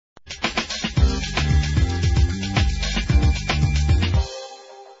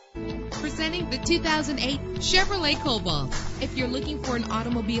the 2008 Chevrolet Cobalt. If you're looking for an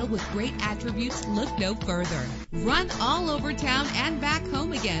automobile with great attributes, look no further. Run all over town and back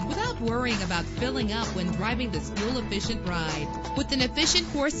home again without worrying about filling up when driving this fuel-efficient ride. With an efficient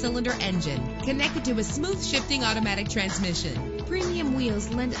 4-cylinder engine connected to a smooth shifting automatic transmission, premium wheels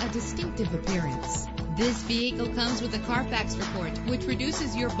lend a distinctive appearance. This vehicle comes with a Carfax report, which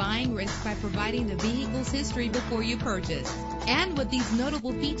reduces your buying risk by providing the vehicle's history before you purchase. And with these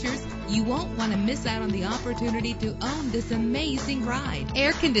notable features, you won't want to miss out on the opportunity to own this amazing ride.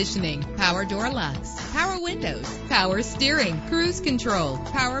 Air conditioning, power door locks, power windows, power steering, cruise control,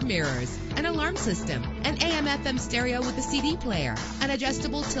 power mirrors, an alarm system, an AM/FM stereo with a CD player, an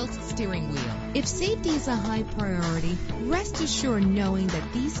adjustable tilt steering wheel. If safety is a high priority, rest assured knowing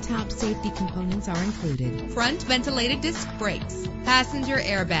that these top safety components are included. Front ventilated disc brakes, passenger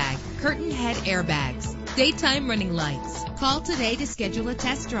airbag, curtain head airbags, daytime running lights. Call today to schedule a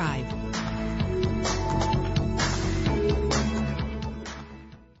test drive.